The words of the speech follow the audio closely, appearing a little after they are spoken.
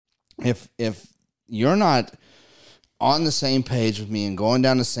if you're not on the same page with me and going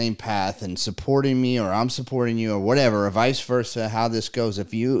down the same path and supporting me, or I'm supporting you, or whatever, or vice versa, how this goes,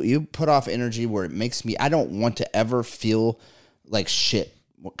 if you put off energy where it makes me, I don't want to ever feel like shit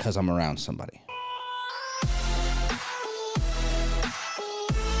because I'm around somebody.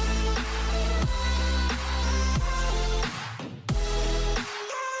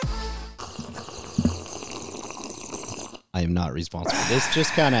 I am not responsible. This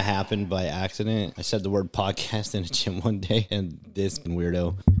just kind of happened by accident. I said the word podcast in a gym one day, and this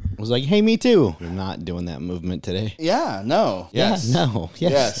weirdo was like, hey, me too. We're not doing that movement today. Yeah, no. Yes. Yeah, no.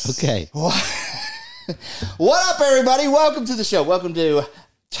 Yes. Okay. What up, everybody? Welcome to the show. Welcome to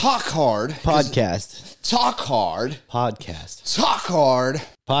Talk Hard. Podcast. Talk Hard. Podcast. Talk Hard.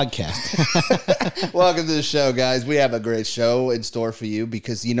 Podcast. Welcome to the show, guys. We have a great show in store for you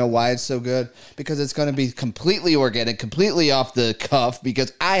because you know why it's so good? Because it's going to be completely organic, completely off the cuff,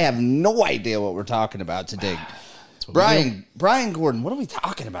 because I have no idea what we're talking about today. Brian Gordon, what are we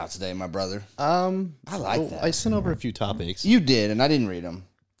talking about today, my brother? I like that. I sent over a few topics. You did, and I didn't read them.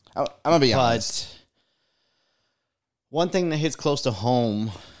 I'm going to be honest. One thing that hits close to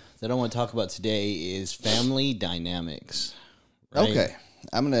home that I want to talk about today is family dynamics. Right? Okay.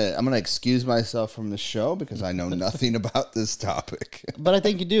 I'm gonna excuse myself from the show because I know nothing about this topic. But I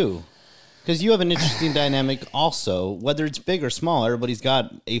think you do, because you have an interesting dynamic also. Whether it's big or small, everybody's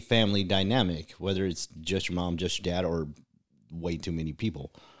got a family dynamic. Whether it's just your mom, just your dad, or way too many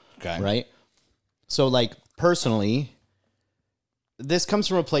people. Okay. Right. So, like, personally, this comes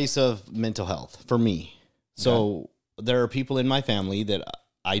from a place of mental health for me. So there are people in my family that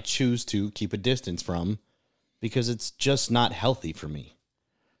I choose to keep a distance from because it's just not healthy for me.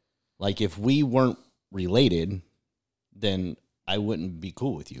 Like, if we weren't related, then I wouldn't be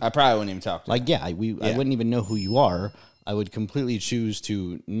cool with you. I probably wouldn't even talk to you. Like, I wouldn't even know who you are. I would completely choose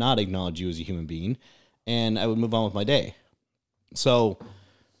to not acknowledge you as a human being, and I would move on with my day. So,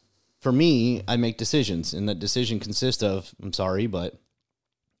 for me, I make decisions, and that decision consists of, I'm sorry, but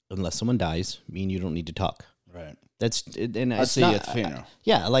unless someone dies, me and you don't need to talk. Right. And I'll see you at the funeral.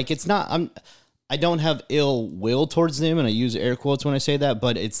 Yeah, like, it's not. I don't have ill will towards them, and I use air quotes when I say that,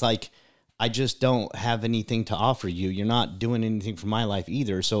 but it's like, I just don't have anything to offer you. You're not doing anything for my life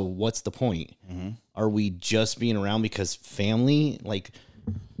either, so what's the point? Mm-hmm. Are we just being around because family, like,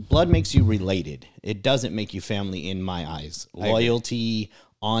 blood makes you related. It doesn't make you family in my eyes. Loyalty,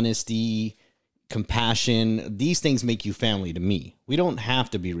 honesty, compassion, these things make you family to me. We don't have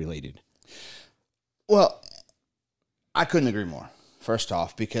to be related. Well, I couldn't agree more. First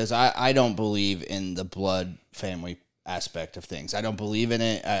off, because I don't believe in the blood family aspect of things. I don't believe in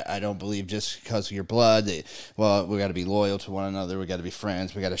it. I don't believe just because of your blood, we got to be loyal to one another. We got to be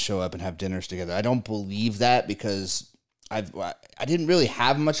friends. We got to show up and have dinners together. I don't believe that because I didn't really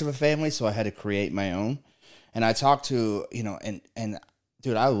have much of a family, so I had to create my own. And I talked to, and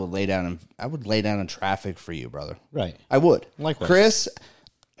dude, I would lay down in traffic for you, brother. Right. I would. Likewise. Chris,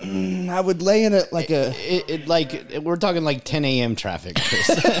 I would lay in it like we're talking like 10 a.m. traffic, Chris.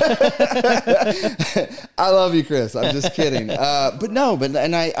 I love you, Chris. I'm just kidding.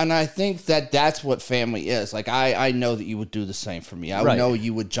 I think that's what family is. Like, I know that you would do the same for me. I would know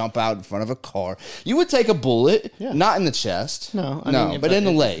you would jump out in front of a car. You would take a bullet, not in the chest. But in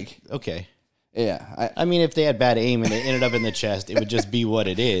the leg. Okay. Yeah. I mean, if they had bad aim and it ended up in the chest, it would just be what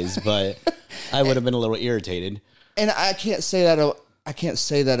it is. But I would have been a little irritated. And I can't say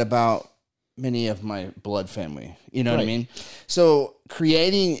that about many of my blood family. You know what I mean? So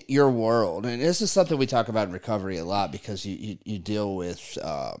creating your world, and this is something we talk about in recovery a lot because you deal with,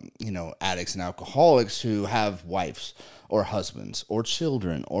 addicts and alcoholics who have wives or husbands or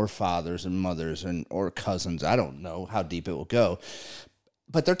children or fathers and mothers or cousins. I don't know how deep it will go,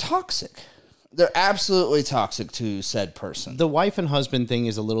 but they're toxic. They're absolutely toxic to said person. The wife and husband thing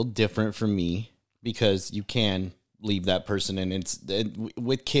is a little different for me because you can leave that person, and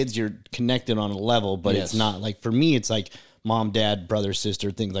with kids you're connected on a level, but it's not like, for me it's like mom, dad, brother, sister,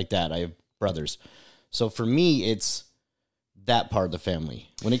 things like that. I have brothers, so for me it's that part of the family.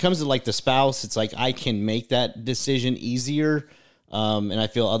 When it comes to like the spouse, it's like I can make that decision easier, and I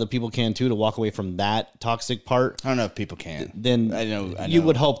feel other people can too, to walk away from that toxic part. I don't know if people can. Then I know. You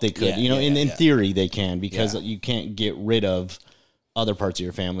would hope they could. In theory they can, because you can't get rid of other parts of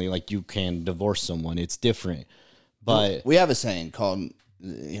your family like you can divorce someone. It's different. But we have a saying called,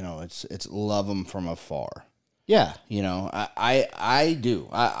 it's love them from afar. Yeah. I do.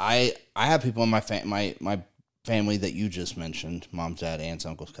 I have people in my family that you just mentioned, mom, dad, aunts,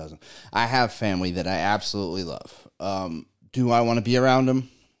 uncles, cousins. I have family that I absolutely love. Do I want to be around them?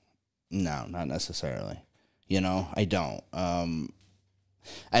 No, not necessarily. I don't.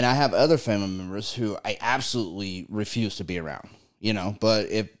 And I have other family members who I absolutely refuse to be around, but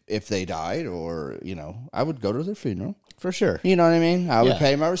if they died or, I would go to their funeral. For sure. You know what I mean? I would Yeah.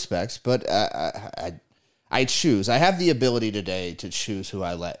 pay my respects, but I choose. I have the ability today to choose who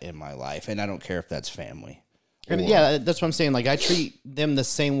I let in my life, and I don't care if that's family. And yeah, that's what I'm saying. Like, I treat them the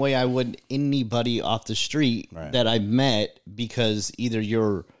same way I would anybody off the street that I've met, because either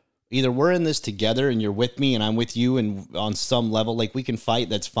we're in this together and you're with me and I'm with you, and on some level, like, we can fight.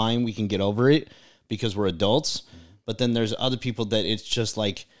 That's fine. We can get over it because we're adults. But then there's other people that it's just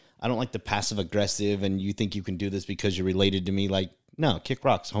like, I don't like the passive aggressive and you think you can do this because you're related to me. Like, no, kick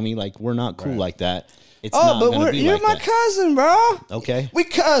rocks, homie. Like, we're not cool like that. It's not gonna be you're like my that. cousin, bro. Okay. We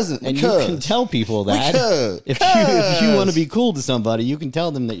cousins. And you can tell people that if you want to be cool to somebody, you can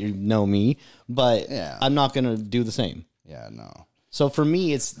tell them that you know me, but I'm not going to do the same. Yeah, no. So for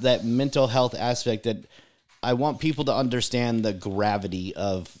me, it's that mental health aspect that I want people to understand the gravity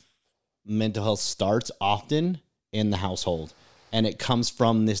of mental health starts often in the household. And it comes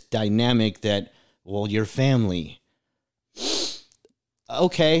from this dynamic that, well, your family.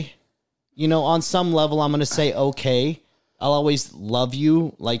 Okay. On some level, I'm going to say, okay, I'll always love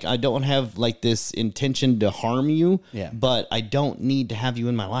you. Like, I don't have like this intention to harm you, but I don't need to have you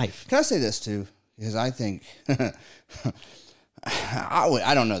in my life. Can I say this too? Because I think,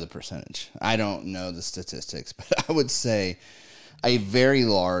 I don't know the percentage. I don't know the statistics, but I would say a very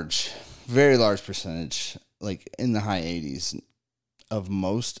large percentage, like in the high 80s, of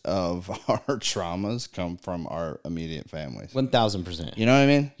most of our traumas come from our immediate families. 1,000%. You know what I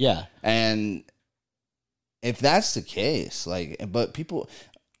mean? Yeah. And if that's the case, but people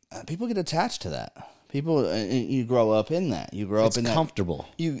get attached to that. People, you grow up in that. You grow up in that. It's comfortable.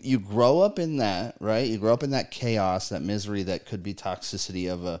 You grow up in that, right? You grow up in that chaos, that misery, that could be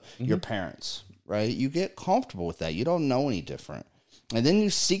toxicity of your parents, right? You get comfortable with that. You don't know any different. And then you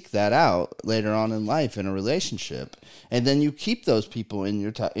seek that out later on in life in a relationship, and then you keep those people in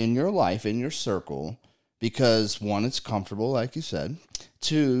your life, in your circle, because one, it's comfortable, like you said.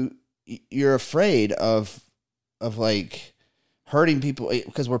 Two, you're afraid of like hurting people,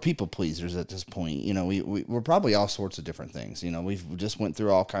 because we're people pleasers at this point. We're probably all sorts of different things. We've just went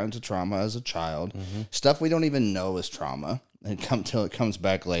through all kinds of trauma as a child, stuff we don't even know is trauma. Until it comes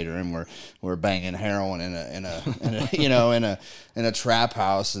back later, and we're banging heroin in a trap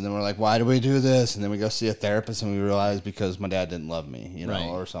house, and then we're like, why do we do this? And then we go see a therapist, and we realize because my dad didn't love me,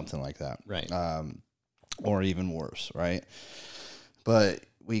 or something like that, right? Or even worse, right? But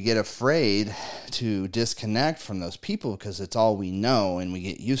we get afraid to disconnect from those people because it's all we know, and we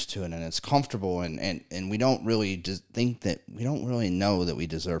get used to it, and it's comfortable, and we don't really just think that we don't really know that we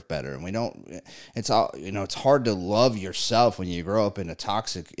deserve better, and we don't. It's all it's hard to love yourself when you grow up in a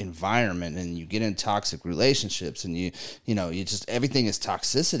toxic environment and you get in toxic relationships, and you just everything is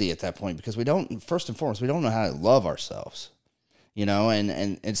toxicity at that point because we don't. First and foremost, we don't know how to love ourselves.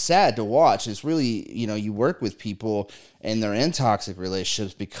 And it's sad to watch. It's really, you work with people and they're in toxic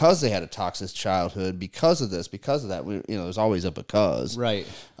relationships because they had a toxic childhood, because of this, because of that. There's always a because. Right.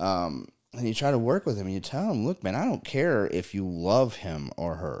 And you try to work with them and you tell them, look, man, I don't care if you love him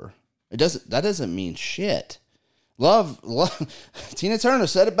or her. That doesn't mean shit. Love. Tina Turner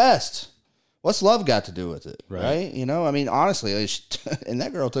said it best. What's love got to do with it? Right? Honestly, and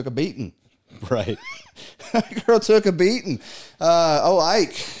that girl took a beating. Right. Girl took a beating.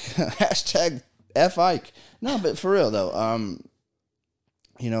 Ike. Hashtag F Ike. No, but for real though,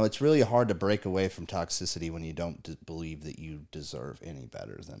 it's really hard to break away from toxicity when you don't believe that you deserve any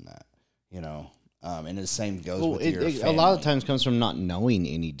better than that. And the same goes with your family. A lot of times comes from not knowing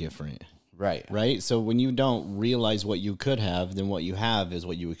any different. Right. Right. So when you don't realize what you could have, then what you have is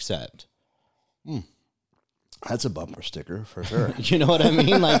what you accept. That's a bumper sticker for sure. You know what I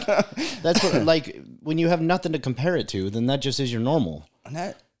mean? Like that's what, like when you have nothing to compare it to, then that just is your normal.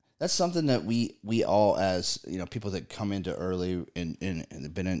 And that's something that we all, as people that come into early and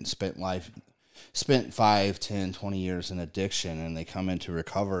spent 5, 10, 20 years in addiction, and they come into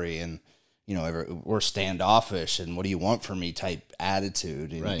recovery, and we're standoffish and what do you want from me type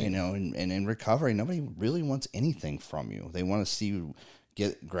attitude, and, right. And in recovery, nobody really wants anything from you. They want to see you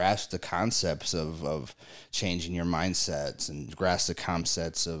grasp the concepts of changing your mindsets, and grasp the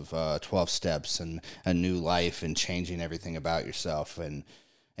concepts of 12 steps and a new life, and changing everything about yourself. And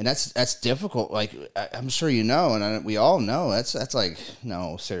that's difficult. Like I'm sure and we all know that's like,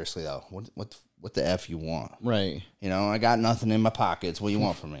 no, seriously though, what the F you want? Right. I got nothing in my pockets. What do you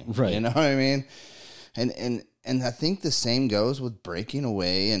want from me? Right. You know what I mean? And I think the same goes with breaking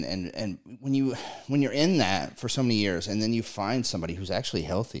away, and when you're in that for so many years, and then you find somebody who's actually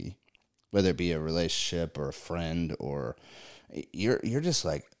healthy, whether it be a relationship or a friend or you're just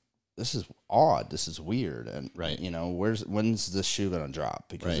like, this is odd. This is weird. And, Right. you know, when's this shoe going to drop?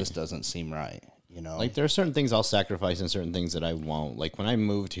 Because Right. this doesn't seem right, you know? Like, there are certain things I'll sacrifice and certain things that I won't. Like, when I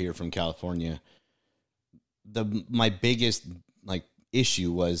moved here from California, my biggest, like,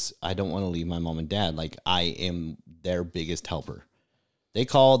 issue was I don't want to leave my mom and dad. Like, I am their biggest helper. They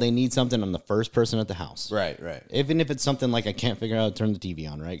call, they need something, I'm the first person at the house. Right. Even if it's something like I can't figure out how to turn the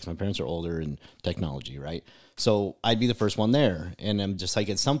TV on, right? Because my parents are older and technology, right? So I'd be the first one there. And I'm just like,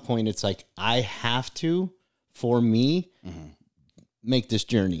 at some point, it's like, I have to, for me, make this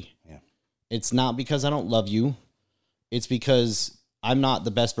journey. Yeah. It's not because I don't love you. It's because I'm not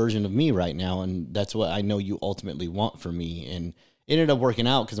the best version of me right now. And that's what I know you ultimately want for me. And it ended up working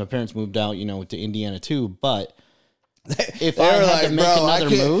out because my parents moved out, you know, to Indiana too. But if I had to make another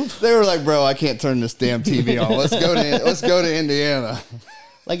move, they were like, bro, I can't turn this damn TV on. Let's go to Indiana.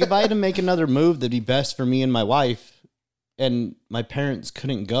 like if I had to make another move that'd be best for me and my wife, and my parents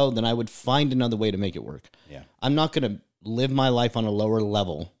couldn't go, then I would find another way to make it work. Yeah. I'm not going to live my life on a lower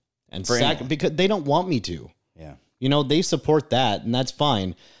level and because they don't want me to. Yeah. You know, they support that, and that's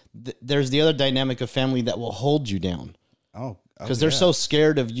fine. There's the other dynamic of family that will hold you down. Oh, because they're so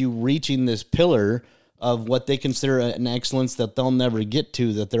scared of you reaching this pillar of what they consider an excellence that they'll never get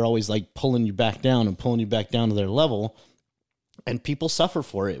to, that they're always like pulling you back down and pulling you back down to their level. And people suffer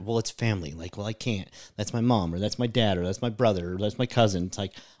for it. Well, it's family. Like, well, I can't. That's my mom, or that's my dad, or that's my brother, or that's my cousin. It's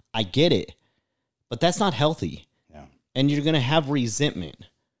like, I get it, but that's not healthy. Yeah. And you're going to have resentment.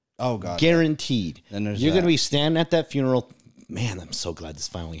 Oh, God. Guaranteed. Then there's you're going to be standing at that funeral. Man, I'm so glad this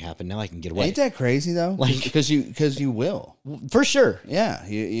finally happened. Now I can get away. Ain't that crazy, though? Like, because you will. For sure. Yeah.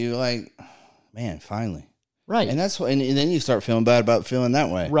 You like, man, finally. Right. And that's what, and then you start feeling bad about feeling that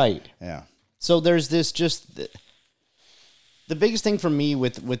way. Right. Yeah. So there's this the biggest thing for me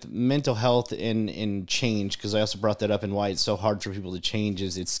with mental health and change, because I also brought that up and why it's so hard for people to change,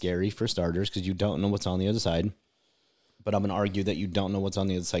 is it's scary for starters because you don't know what's on the other side. But I'm going to argue that you don't know what's on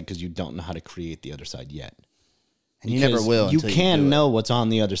the other side because you don't know how to create the other side yet. And you never will. You can know what's on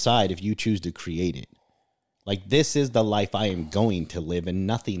the other side if you choose to create it. Like, this is the life I am going to live, and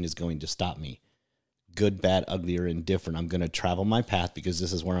nothing is going to stop me. Good, bad, ugly, or indifferent. I'm going to travel my path because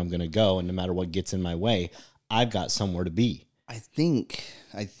this is where I'm going to go. And no matter what gets in my way, I've got somewhere to be. I think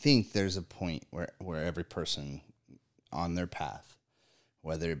there's a point where every person on their path,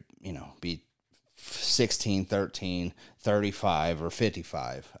 whether, you know, be 16, 13, 35, or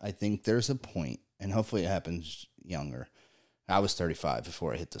 55, I think there's a point, and hopefully it happens younger. I was 35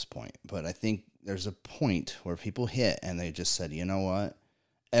 before I hit this point, but I think there's a point where people hit and they just said, you know what?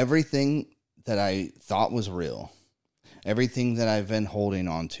 Everything that I thought was real, everything that I've been holding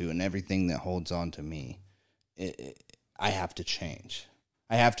on to, and everything that holds on to me, I have to change.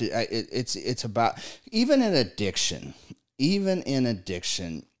 I have to. It's about, even in addiction.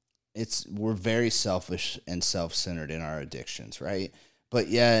 We're very selfish and self-centered in our addictions, right? But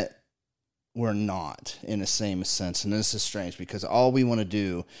yet we're not in the same sense. And this is strange because all we want to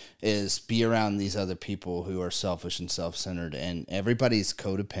do is be around these other people who are selfish and self-centered, and everybody's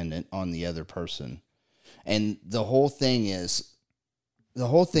codependent on the other person. And the whole thing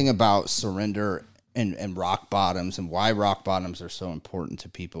about surrender and rock bottoms, and why rock bottoms are so important to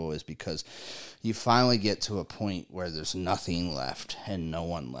people, is because you finally get to a point where there's nothing left and no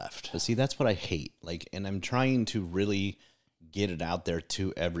one left. But see, that's what I hate. Like, and I'm trying to really get it out there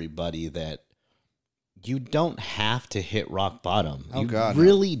to everybody that you don't have to hit rock bottom. Oh, you God,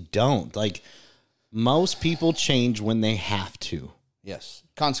 really don't. Like, most people change when they have to. Yes.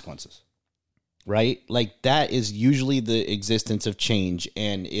 Consequences. Right? Like, that is usually the existence of change.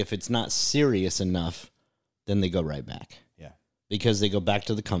 And if it's not serious enough, then they go right back. Yeah. Because they go back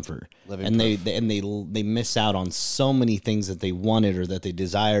to the comfort. Living proof. They miss out on so many things that they wanted, or that they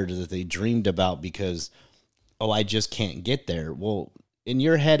desired, or that they dreamed about, because, oh, I just can't get there. Well, in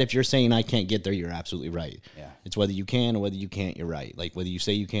your head, if you're saying I can't get there, you're absolutely right. Yeah. It's whether you can or whether you can't, you're right. Like, whether you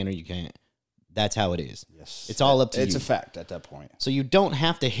say you can or you can't, that's how it is. Yes. It's all up to you. It's a fact at that point. So you don't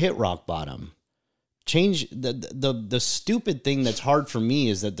have to hit rock bottom. Change the stupid thing that's hard for me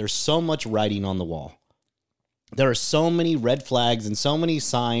is that there's so much writing on the wall. There are so many red flags and so many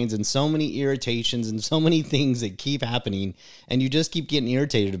signs and so many irritations and so many things that keep happening, and you just keep getting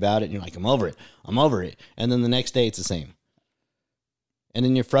irritated about it, and you're like, I'm over it. And then the next day it's the same. And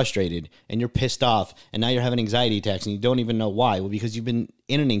then you're frustrated and you're pissed off, and now you're having anxiety attacks and you don't even know why. Well, because you've been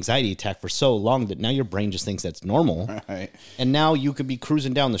in an anxiety attack for so long that now your brain just thinks that's normal. Right. And now you could be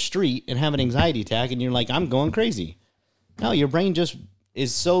cruising down the street and have an anxiety attack and you're like, I'm going crazy. No, your brain just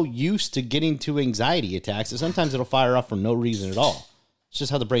is so used to getting to anxiety attacks that sometimes it'll fire off for no reason at all. It's just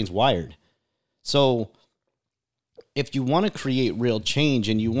how the brain's wired. So if you want to create real change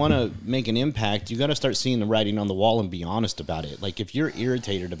and you want to make an impact, you got to start seeing the writing on the wall and be honest about it. Like if you're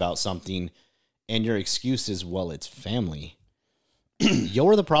irritated about something and your excuse is, well, it's family,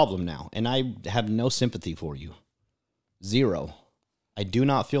 you're the problem now. And I have no sympathy for you. Zero. I do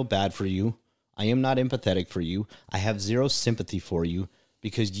not feel bad for you. I am not empathetic for you. I have zero sympathy for you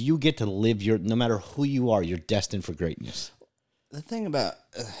because you get to live no matter who you are, you're destined for greatness. The thing about,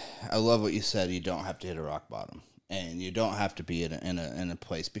 I love what you said. You don't have to hit a rock bottom, and you don't have to be in a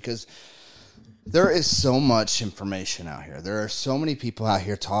place, because there is so much information out here. There are so many people out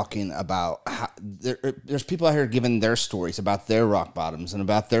here talking about how there's people out here giving their stories about their rock bottoms and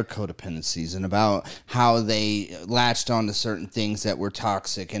about their codependencies and about how they latched onto certain things that were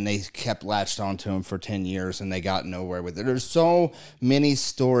toxic and they kept latched onto them for 10 years and they got nowhere with it. There's so many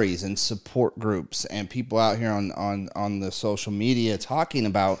stories and support groups and people out here on the social media talking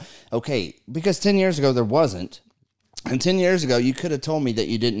about, okay, because 10 years ago there wasn't. And 10 years ago, you could have told me that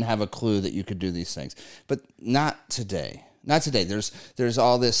you didn't have a clue that you could do these things. But not today. Not today. There's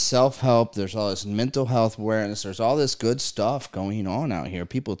all this self-help. There's all this mental health awareness. There's all this good stuff going on out here.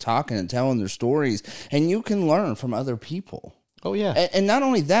 People talking and telling their stories. And you can learn from other people. Oh, yeah. And not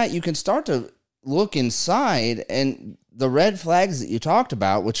only that, you can start to look inside and the red flags that you talked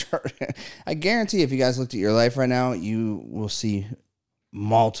about, which are, I guarantee if you guys looked at your life right now, you will see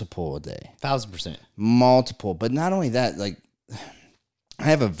multiple a day. 1,000%. Multiple. But not only that, like, I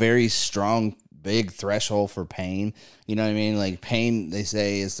have a very strong, big threshold for pain. You know what I mean? Like, pain, they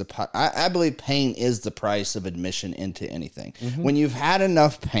say, is I believe pain is the price of admission into anything. Mm-hmm. When you've had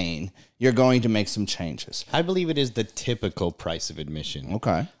enough pain, you're going to make some changes. I believe it is the typical price of admission.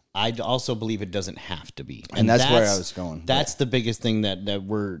 Okay. I also believe it doesn't have to be. And that's where I was going. That's the biggest thing that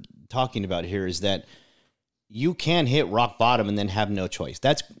we're talking about here, is that you can hit rock bottom and then have no choice.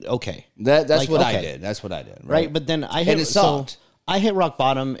 That's okay. That's like, what I did. That's what I did. Right? But then I hit rock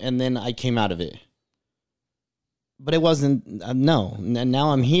bottom and then I came out of it. But it wasn't, no. And now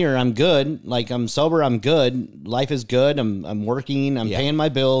I'm here. I'm good. Like, I'm sober. I'm good. Life is good. I'm working. I'm paying my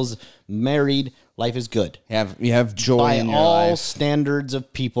bills. Married. Life is good. You have joy in your life. By all standards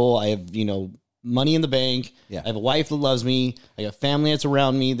of people. I have, money in the bank. Yeah. I have a wife that loves me. I have family that's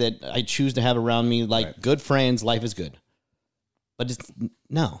around me that I choose to have around me. Like, good friends. Life is good. But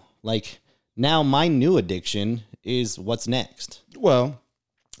now my new addiction is what's next. Well,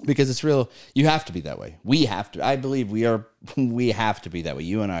 because it's real. You have to be that way. We have to. I believe we have to be that way.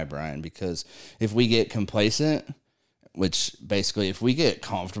 You and I, Brian, because if we get complacent, which basically if we get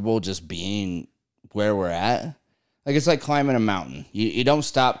comfortable just being where we're at, like, it's like climbing a mountain. You don't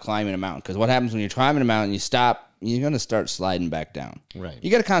stop climbing a mountain, because what happens when you're climbing a mountain, you stop, you're going to start sliding back down. Right. We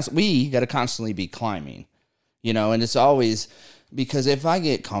got to constantly be climbing, and it's always, because if I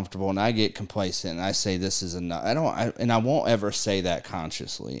get comfortable and I get complacent and I say this is enough, I won't ever say that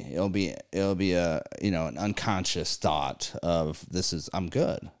consciously. It'll be a, an unconscious thought of I'm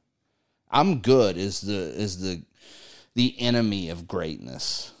good. I'm good is the enemy of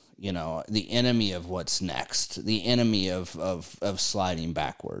greatness. The enemy of what's next, the enemy of sliding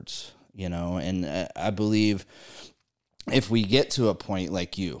backwards, and I believe if we get to a point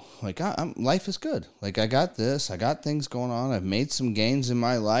like you, like life is good. Like, I got this, I got things going on. I've made some gains in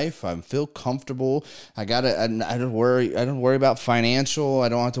my life. I feel comfortable. I don't worry about financial. I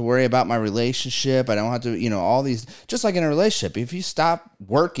don't have to worry about my relationship. I don't have to, all these, just like in a relationship, if you stop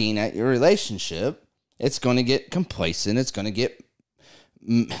working at your relationship, it's going to get complacent. It's going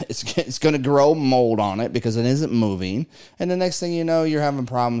to grow mold on it because it isn't moving. And the next thing you know, you're having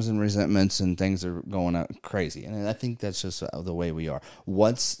problems and resentments and things are going out crazy. And I think that's just the way we are.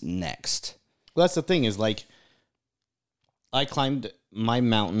 What's next? Well, that's the thing, is like, I climbed my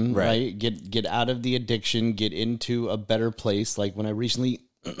mountain, right? Get out of the addiction, get into a better place. Like, when I recently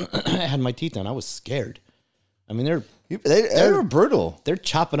had my teeth done, I was scared. I mean, they're brutal. They're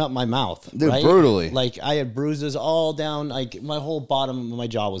chopping up my mouth. They're brutally. Like, I had bruises all down. Like, my whole bottom of my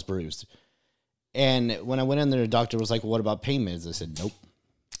jaw was bruised. And when I went in there, the doctor was like, well, what about pain meds? I said, nope.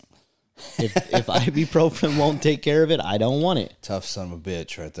 If ibuprofen won't take care of it, I don't want it. Tough son of a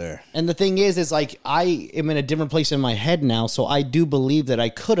bitch right there. And the thing is like, I am in a different place in my head now. So I do believe that I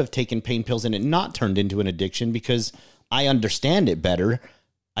could have taken pain pills and it not turned into an addiction, because I understand it better.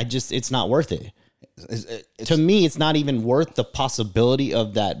 It's not worth it. To me, it's not even worth the possibility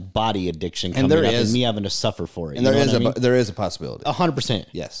of that body addiction coming up and me having to suffer for it. And there is a possibility. 100%.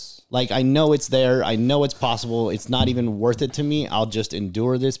 Yes. Like, I know it's there. I know it's possible. It's not even worth it to me. I'll just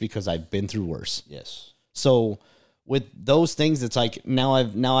endure this because I've been through worse. Yes. So with those things, it's like, now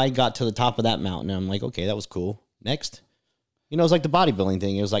I got to the top of that mountain and I'm like, okay, that was cool. Next. You know, it's like the bodybuilding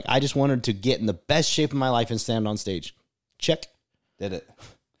thing. It was like, I just wanted to get in the best shape of my life and stand on stage. Check. Did it.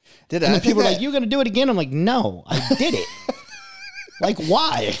 And then people are like, you're going to do it again? I'm like, no, I did it. Like,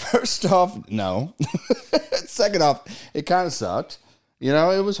 why? First off, no. Second off, it kind of sucked. You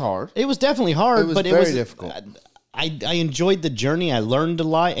know, it was hard. It was definitely hard, but it was very difficult. I enjoyed the journey. I learned a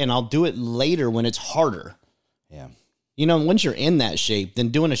lot, and I'll do it later when it's harder. Yeah. You know, once you're in that shape, then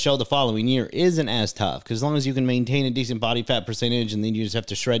doing a show the following year isn't as tough, because as long as you can maintain a decent body fat percentage and then you just have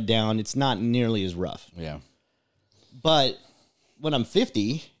to shred down, it's not nearly as rough. Yeah. But when I'm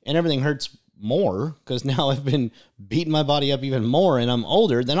 50 and everything hurts more, because now I've been beating my body up even more and I'm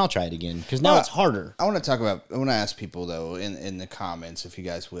older, then I'll try it again, because now it's harder. I want to ask people, though, in the comments, if you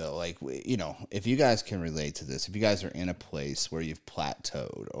guys will, like, you know, if you guys can relate to this, if you guys are in a place where you've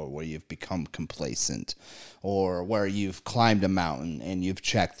plateaued or where you've become complacent or where you've climbed a mountain and you've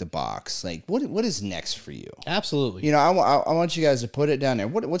checked the box, like, what is next for you? Absolutely. You know, I want you guys to put it down there.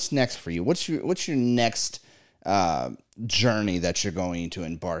 What's next for you? What's your next journey that you're going to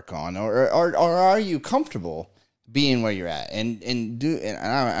embark on, or are you comfortable being where you're at? And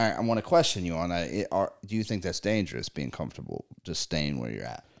I want to question you on that. Do you think that's dangerous, being comfortable, just staying where you're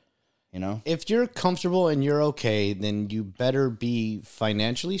at? You know, if you're comfortable and you're okay, then you better be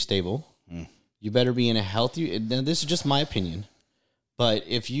financially stable. You better be in a healthy. Now, this is just my opinion, but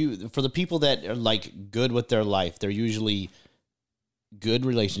for the people that are like good with their life, they're usually good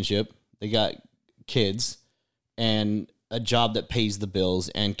relationship. They got kids and a job that pays the bills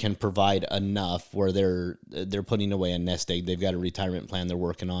and can provide enough where they're putting away a nest egg. They've got a retirement plan they're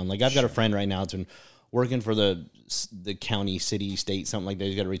working on. Like, I've got a friend right now that's been working for the county, city, state, something like that.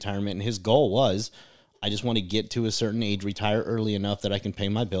 He's got a retirement, and his goal was, I just want to get to a certain age, retire early enough that I can pay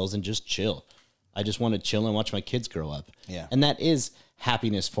my bills and just chill. I just want to chill and watch my kids grow up. Yeah. And that is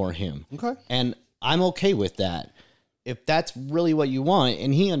happiness for him. Okay. And I'm okay with that. If that's really what you want,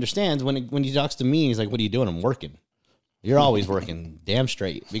 and he understands when he talks to me, he's like, what are you doing? I'm working. You're always working. Damn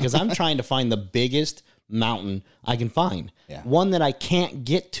straight. Because I'm trying to find the biggest mountain I can find. Yeah. One that I can't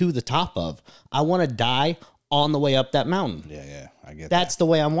get to the top of. I want to die on the way up that mountain. Yeah, I get that. That's the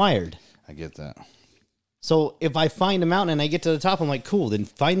way I'm wired. I get that. So if I find a mountain and I get to the top, I'm like, cool, then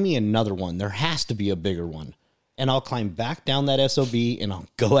find me another one. There has to be a bigger one. And I'll climb back down that SOB and I'll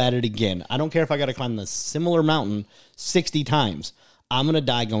go at it again. I don't care if I got to climb the similar mountain 60 times. I'm going to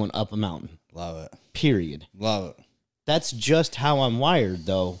die going up a mountain. Love it. Period. Love it. That's just how I'm wired,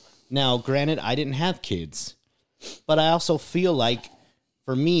 though. Now, granted, I didn't have kids, but I also feel like,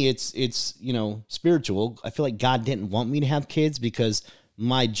 for me, it's you know, spiritual. I feel like God didn't want me to have kids because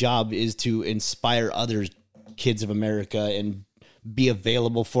my job is to inspire other kids of America and be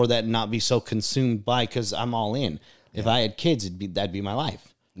available for that and not be so consumed by, because I'm all in. Yeah. If I had kids, that'd be my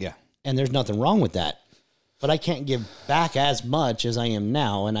life. Yeah. And there's nothing wrong with that. But I can't give back as much as I am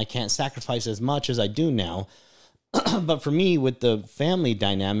now, and I can't sacrifice as much as I do now. But for me, with the family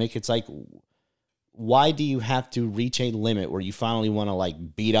dynamic, it's like, why do you have to reach a limit where you finally want to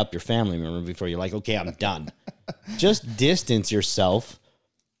like beat up your family member before you're like, okay, I'm done? Just distance yourself,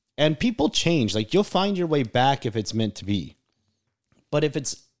 and people change. Like, you'll find your way back if it's meant to be. But if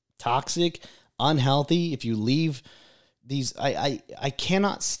it's toxic, unhealthy, if you leave these, I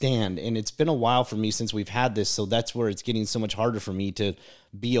cannot stand, and it's been a while for me since we've had this, so that's where it's getting so much harder for me to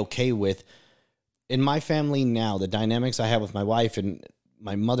be okay with. In my family now, the dynamics I have with my wife, and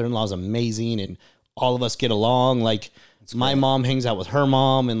my mother-in-law is amazing, and all of us get along. Like, my mom hangs out with her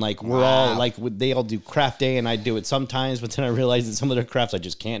mom, and like, we're all like, they all do craft day, and I do it sometimes, but then I realize that some of their crafts I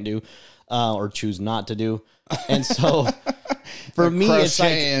just can't do, or choose not to do. And so for me, it's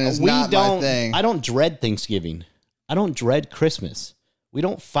like, I don't dread Thanksgiving. I don't dread Christmas. We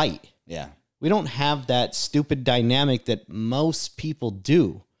don't fight. Yeah. We don't have that stupid dynamic that most people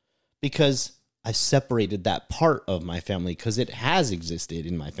do, because I've separated that part of my family, because it has existed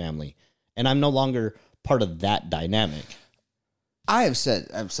in my family, and I'm no longer part of that dynamic. I've said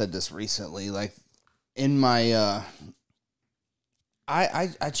this recently, like, in my,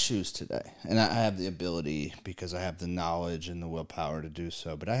 I choose today, and I have the ability, because I have the knowledge and the willpower to do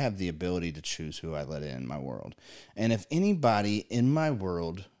so, but I have the ability to choose who I let in my world. And if anybody in my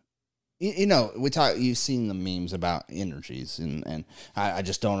world, you know, you've seen the memes about energies, and I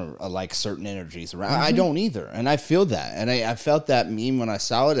just don't like certain energies around. Mm-hmm. I don't either, and I feel that, and I felt that meme when I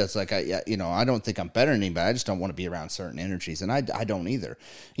saw it. It's like, I don't think I'm better than anybody. I just don't want to be around certain energies, and I don't either.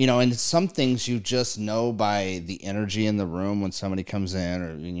 You know, and some things you just know by the energy in the room when somebody comes in, or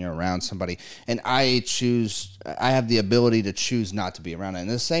when you're around somebody. And I have the ability to choose not to be around it. And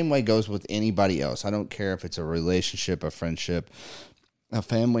the same way goes with anybody else. I don't care if it's a relationship, a friendship, a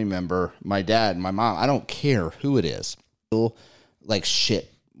family member, my dad, my mom. I don't care who it is. feel like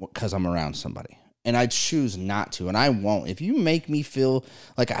shit because I'm around somebody. And I choose not to, and I won't. If you make me feel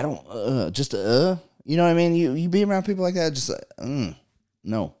like I don't, you know what I mean? You be around people like that, just like,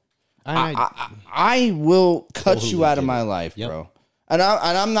 no. I will cut you out of my life, bro. And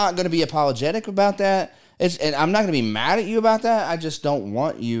I'm not going to be apologetic about that. And I'm not going to be mad at you about that. I just don't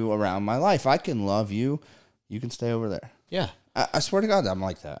want you around my life. I can love you. You can stay over there. Yeah. I swear to God, I'm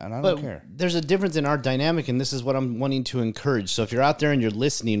like that, and I don't care. There's a difference in our dynamic, and this is what I'm wanting to encourage. So if you're out there and you're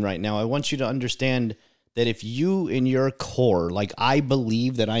listening right now, I want you to understand that if you, in your core, like I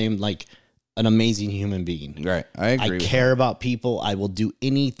believe that I am like an amazing human being. Right, I agree. I care about people. I will do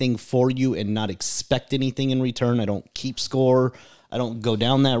anything for you and not expect anything in return. I don't keep score. I don't go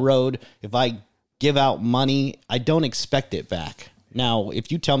down that road. If I give out money, I don't expect it back. Now,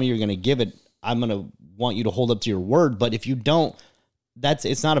 if you tell me you're going to give it, I'm going to want you to hold up to your word. But if you don't,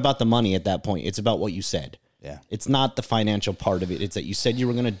 it's not about the money at that point. It's about what you said. Yeah. It's not the financial part of it. It's that you said you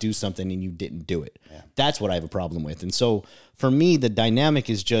were going to do something and you didn't do it. Yeah. That's what I have a problem with. And so for me, the dynamic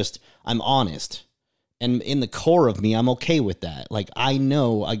is just, I'm honest. And in the core of me, I'm okay with that. Like, I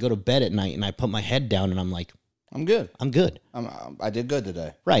know I go to bed at night and I put my head down and I'm like, I'm good. I'm good. I did good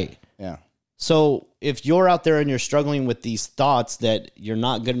today. Right. Yeah. So if you're out there and you're struggling with these thoughts that you're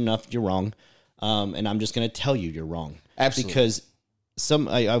not good enough, you're wrong. And I'm just going to tell you you're wrong. Absolutely. Because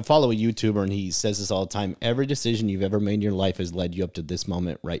I follow a YouTuber and he says this all the time. Every decision you've ever made in your life has led you up to this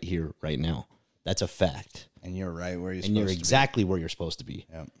moment right here, right now. That's a fact. And you're right where you're supposed to be. And you're exactly where you're supposed to be.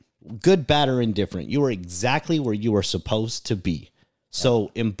 Yep. Good, bad, or indifferent. You are exactly where you are supposed to be. So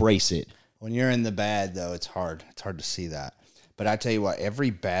embrace it. When you're in the bad, though, it's hard. It's hard to see that. But I tell you what,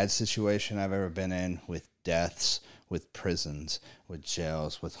 every bad situation I've ever been in, with deaths, with prisons, with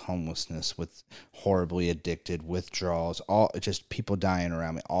jails, with homelessness, with horribly addicted, withdrawals, all just people dying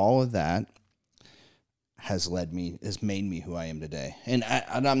around me, all of that has made me who I am today. And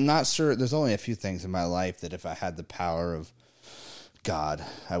I'm not sure, there's only a few things in my life that if I had the power of God,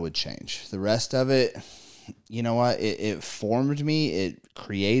 I would change. The rest of it, you know what? It formed me, it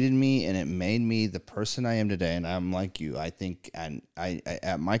created me, and it made me the person I am today. And I'm like you. I think, and I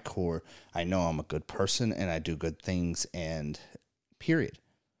at my core, I know I'm a good person and I do good things. And period.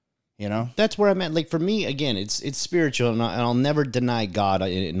 You know, that's where I'm at. Like for me, again, it's spiritual, and I'll never deny God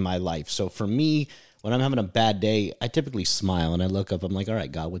in my life. So for me, when I'm having a bad day, I typically smile and I look up. I'm like, all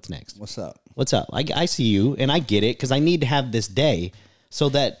right, God, what's next? What's up? What's up? I see you, and I get it because I need to have this day so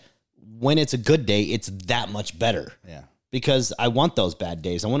that when it's a good day, it's that much better. Yeah. Because I want those bad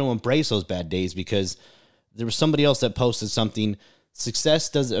days. I want to embrace those bad days because there was somebody else that posted something.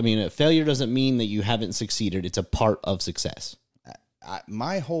 Failure doesn't mean that you haven't succeeded. It's a part of success.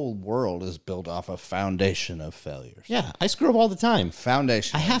 My whole world is built off a foundation of failures. Yeah, I screw up all the time.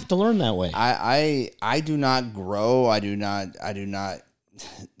 Foundation. I have to learn that way. I do not grow. I do not. I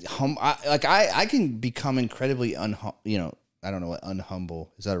can become incredibly I don't know what unhumble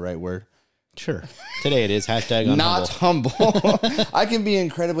is. That a right word? Sure. Today it is. Hashtag unhumble. Not humble. I can be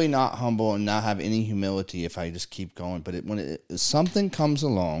incredibly not humble and not have any humility if I just keep going. But when something comes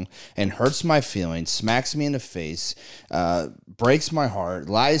along and hurts my feelings, smacks me in the face, breaks my heart,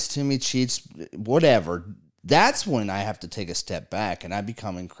 lies to me, cheats, whatever, that's when I have to take a step back and I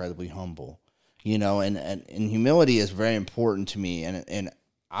become incredibly humble. You know, and humility is very important to me. And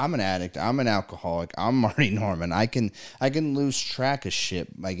I'm an addict. I'm an alcoholic. I'm Marty Norman. I can lose track of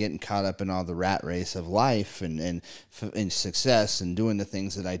shit by getting caught up in all the rat race of life and success and doing the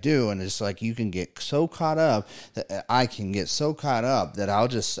things that I do. And it's like you can get so caught up that I can get so caught up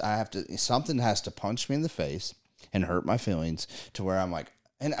that something has to punch me in the face and hurt my feelings to where I'm like,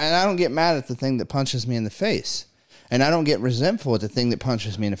 and I don't get mad at the thing that punches me in the face. And I don't get resentful at the thing that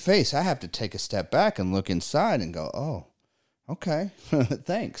punches me in the face. I have to take a step back and look inside and go, oh, okay,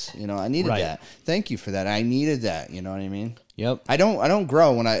 thanks. You know, I needed that. Thank you for that. I needed that. You know what I mean? Yep. I don't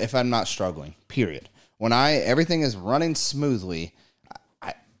grow if I'm not struggling. Period. When everything is running smoothly,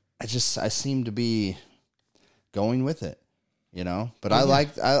 I seem to be going with it. You know, but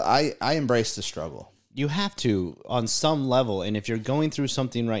I embrace the struggle. You have to on some level, and if you're going through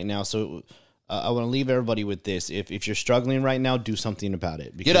something right now, so. I want to leave everybody with this. If you're struggling right now, do something about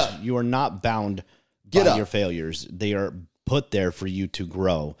it. Because you are not bound by your failures. They are put there for you to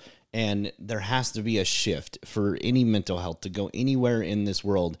grow. And there has to be a shift for any mental health to go anywhere in this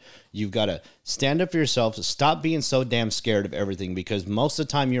world. You've got to stand up for yourself. Stop being so damn scared of everything. Because most of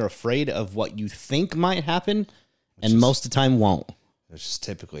the time you're afraid of what you think might happen. And most of the time won't. Which is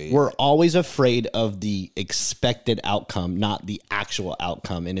typically... We're always afraid of the expected outcome, not the actual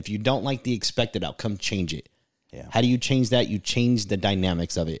outcome. And if you don't like the expected outcome, change it. Yeah. How do you change that? You change the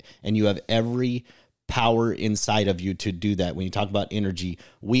dynamics of it. And you have every power inside of you to do that. When you talk about energy,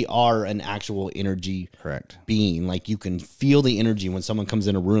 we are an actual energy Correct. being. Like, you can feel the energy when someone comes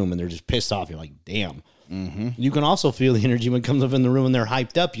in a room and they're just pissed off. You're like, damn. You can also feel the energy when it comes up in the room and they're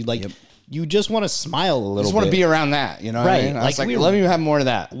hyped up. You like, you just want to smile a little bit. Just want to be around that, you know what I mean? Like, let me have more of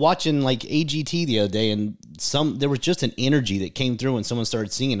that. Watching like AGT the other day, and there was just an energy that came through when someone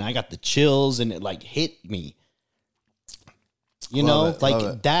started singing. I got the chills and it like hit me. You know,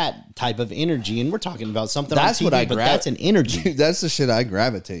 like that type of energy. And we're talking about something that's on TV, what that's an energy. Dude, that's the shit I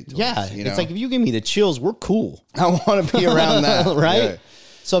gravitate towards. Yeah. You know? It's like, if you give me the chills, we're cool. I want to be around that. Right? Yeah.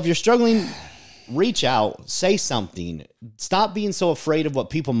 So if you're struggling, reach out, say something. Stop being so afraid of what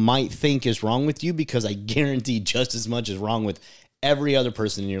people might think is wrong with you, because I guarantee just as much is wrong with every other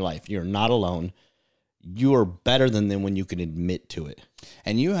person in your life. You're not alone. You are better than them when you can admit to it.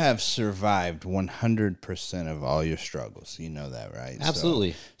 And you have survived 100% of all your struggles. You know that, right?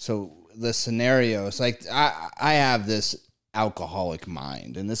 Absolutely. So the scenarios, like I have this alcoholic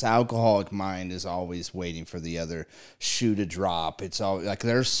mind, and this alcoholic mind is always waiting for the other shoe to drop. It's all like,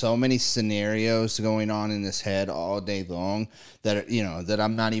 there's so many scenarios going on in this head all day long that, you know, that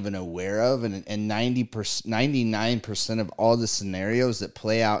I'm not even aware of. And 99% of all the scenarios that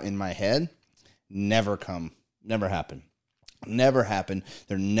play out in my head never happen. Never happen.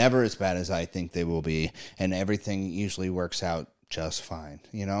 They're never as bad as I think they will be. And everything usually works out just fine,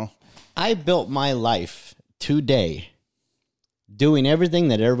 you know? I built my life today doing everything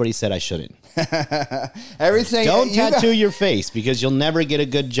that everybody said I shouldn't. Everything. Don't tattoo your face because you'll never get a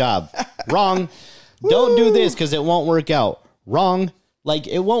good job. Wrong. Don't do this because it won't work out. Wrong. Like,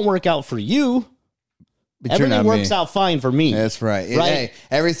 it won't work out for you. But everything works out fine for me. That's right. Hey,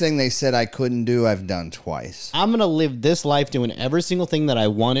 everything they said I couldn't do, I've done twice. I'm going to live this life doing every single thing that I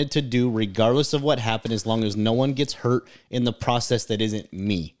wanted to do, regardless of what happened, as long as no one gets hurt in the process that isn't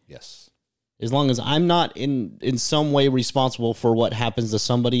me. Yes. As long as I'm not in some way responsible for what happens to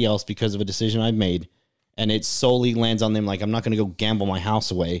somebody else because of a decision I've made, and it solely lands on them. Like, I'm not going to go gamble my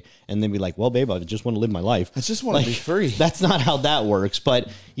house away and then be like, well, babe, I just want to live my life. I just want to be free. That's not how that works. But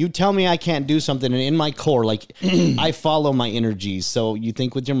you tell me I can't do something, and in my core, like, I follow my energies. So you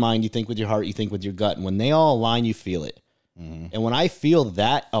think with your mind, you think with your heart, you think with your gut. And when they all align, you feel it. Mm-hmm. And when I feel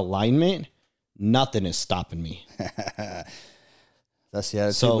that alignment, nothing is stopping me. That's the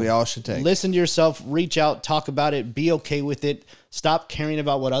attitude we all should take. Listen to yourself, reach out, talk about it, be okay with it. Stop caring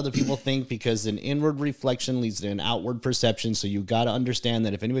about what other people think, because an inward reflection leads to an outward perception. So you got to understand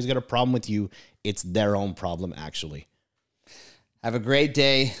that if anybody's got a problem with you, it's their own problem, actually. Have a great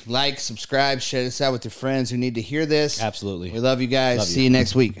day. Like, subscribe, share this out with your friends who need to hear this. Absolutely. We love you guys. See you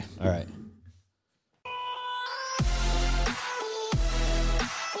next week. All right.